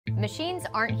Machines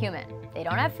aren't human. They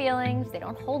don't have feelings, they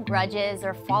don't hold grudges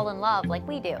or fall in love like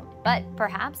we do. But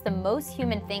perhaps the most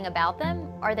human thing about them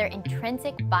are their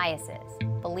intrinsic biases.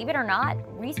 Believe it or not,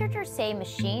 researchers say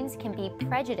machines can be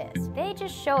prejudiced. They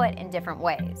just show it in different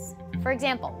ways. For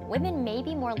example, women may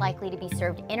be more likely to be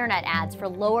served internet ads for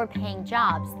lower paying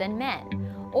jobs than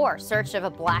men. Or search of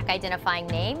a black identifying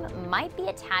name might be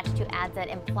attached to ads that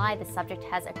imply the subject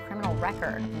has a criminal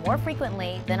record more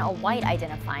frequently than a white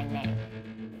identifying name.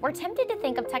 We're tempted to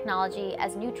think of technology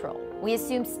as neutral. We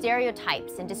assume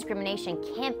stereotypes and discrimination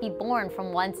can't be born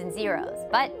from ones and zeros.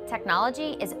 But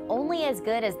technology is only as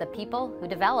good as the people who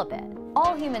develop it.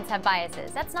 All humans have biases.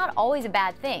 That's not always a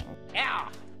bad thing. Yeah.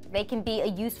 They can be a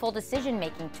useful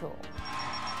decision-making tool.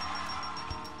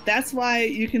 That's why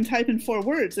you can type in 4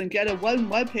 words and get one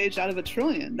web page out of a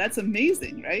trillion. That's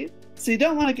amazing, right? So you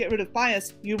don't want to get rid of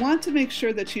bias. You want to make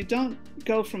sure that you don't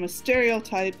go from a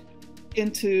stereotype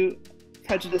into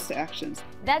prejudiced actions.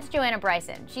 That's Joanna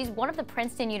Bryson. She's one of the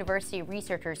Princeton University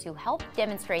researchers who helped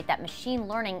demonstrate that machine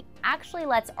learning actually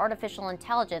lets artificial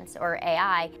intelligence, or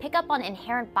AI, pick up on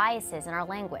inherent biases in our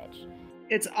language.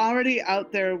 It's already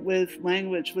out there with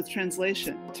language, with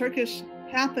translation. Turkish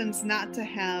happens not to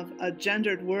have a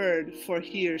gendered word for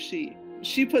he or she.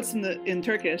 She puts in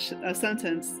Turkish a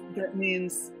sentence that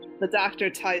means the doctor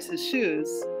ties his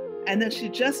shoes, and then she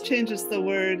just changes the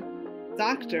word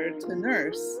doctor to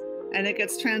nurse, and it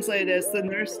gets translated as the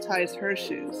nurse ties her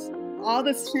shoes. All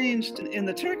that's changed in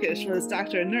the Turkish was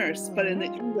doctor and nurse, but in the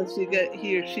English you get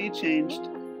he or she changed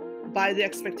by the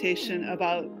expectation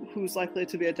about who's likely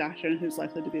to be a doctor and who's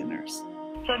likely to be a nurse.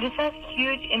 So this has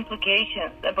huge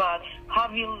implications about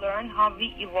how we learn, how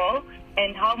we evolve,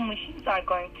 and how machines are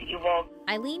going to evolve.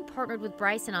 Eileen partnered with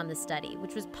Bryson on this study,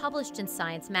 which was published in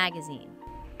Science magazine.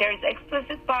 There is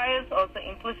explicit bias, also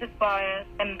implicit bias,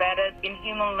 embedded in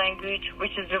human language,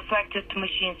 which is reflected to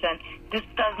machines. And this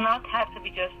does not have to be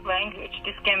just language.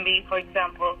 This can be, for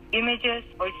example, images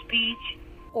or speech.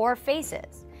 Or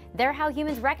faces. They're how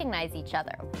humans recognize each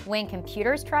other. When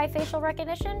computers try facial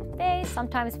recognition, they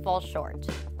sometimes fall short.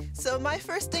 So my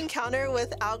first encounter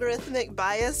with algorithmic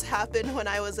bias happened when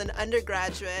I was an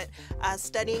undergraduate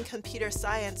studying computer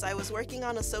science. I was working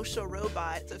on a social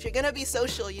robot. So if you're gonna be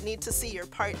social, you need to see your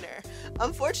partner.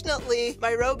 Unfortunately,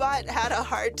 my robot had a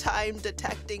hard time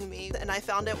detecting me, and I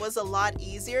found it was a lot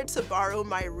easier to borrow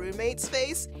my roommate's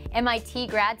face. MIT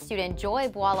grad student Joy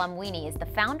Boualamwini is the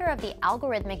founder of the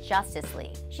Algorithmic Justice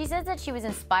League. She says that she was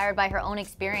inspired by her own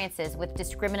experiences with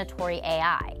discriminatory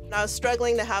AI. I was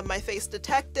struggling to have my face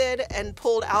detected and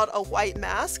pulled out a white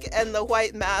mask, and the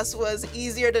white mask was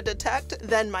easier to detect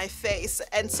than my face.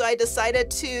 And so I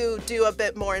decided to do a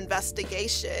bit more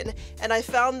investigation, and I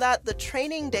found that the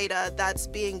training data that's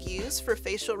being used for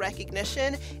facial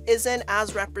recognition isn't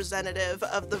as representative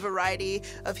of the variety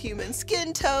of human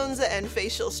skin tones and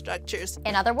facial structures.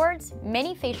 In other words,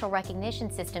 many facial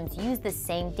recognition systems use the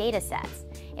same data sets.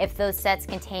 If those sets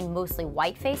contain mostly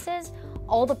white faces,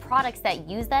 all the products that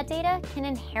use that data can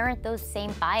inherit those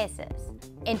same biases.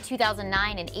 In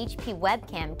 2009, an HP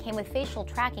webcam came with facial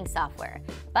tracking software,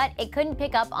 but it couldn't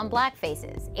pick up on black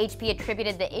faces. HP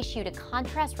attributed the issue to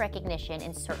contrast recognition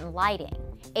in certain lighting.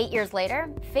 8 years later,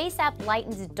 FaceApp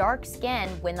lightens dark skin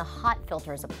when the hot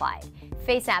filter is applied.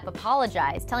 FaceApp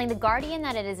apologized, telling The Guardian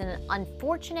that it is an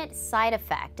unfortunate side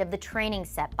effect of the training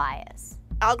set bias.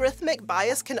 Algorithmic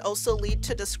bias can also lead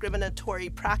to discriminatory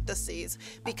practices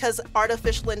because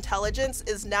artificial intelligence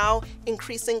is now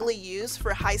increasingly used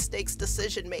for high-stakes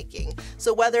decision-making.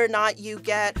 So whether or not you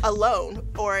get a loan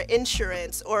or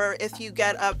insurance, or if you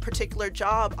get a particular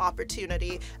job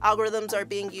opportunity, algorithms are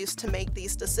being used to make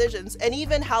these decisions, and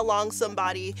even how long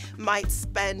somebody might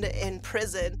spend in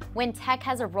prison. When tech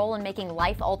has a role in making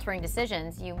life-altering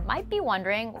decisions, you might be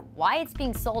wondering why it's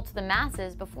being sold to the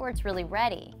masses before it's really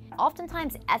ready.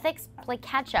 Oftentimes, ethics play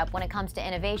catch-up when it comes to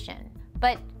innovation.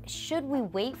 But should we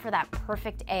wait for that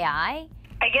perfect AI?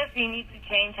 I guess we need to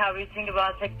change how we think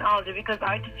about technology, because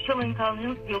artificial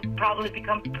intelligence will probably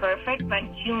become perfect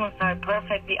when humans are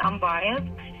perfectly unbiased,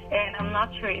 and I'm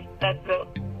not sure if that will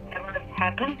ever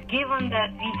happen. Given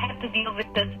that we have to deal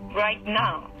with this right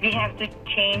now, we have to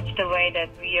change the way that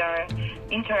we are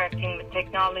interacting with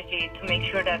technology to make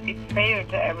sure that it's fair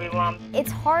to everyone.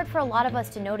 It's hard for a lot of us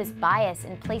to notice bias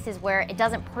in places where it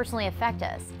doesn't personally affect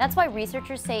us. That's why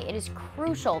researchers say it is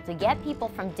crucial to get people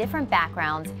from different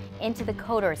backgrounds into the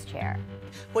coder's chair.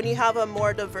 When you have a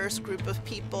more diverse group of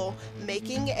people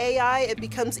making AI, it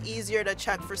becomes easier to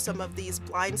check for some of these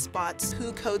blind spots.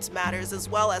 Who codes matters, as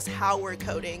well as how we're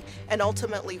coding, and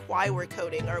ultimately why we're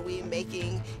coding. Are we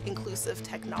making inclusive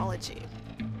technology?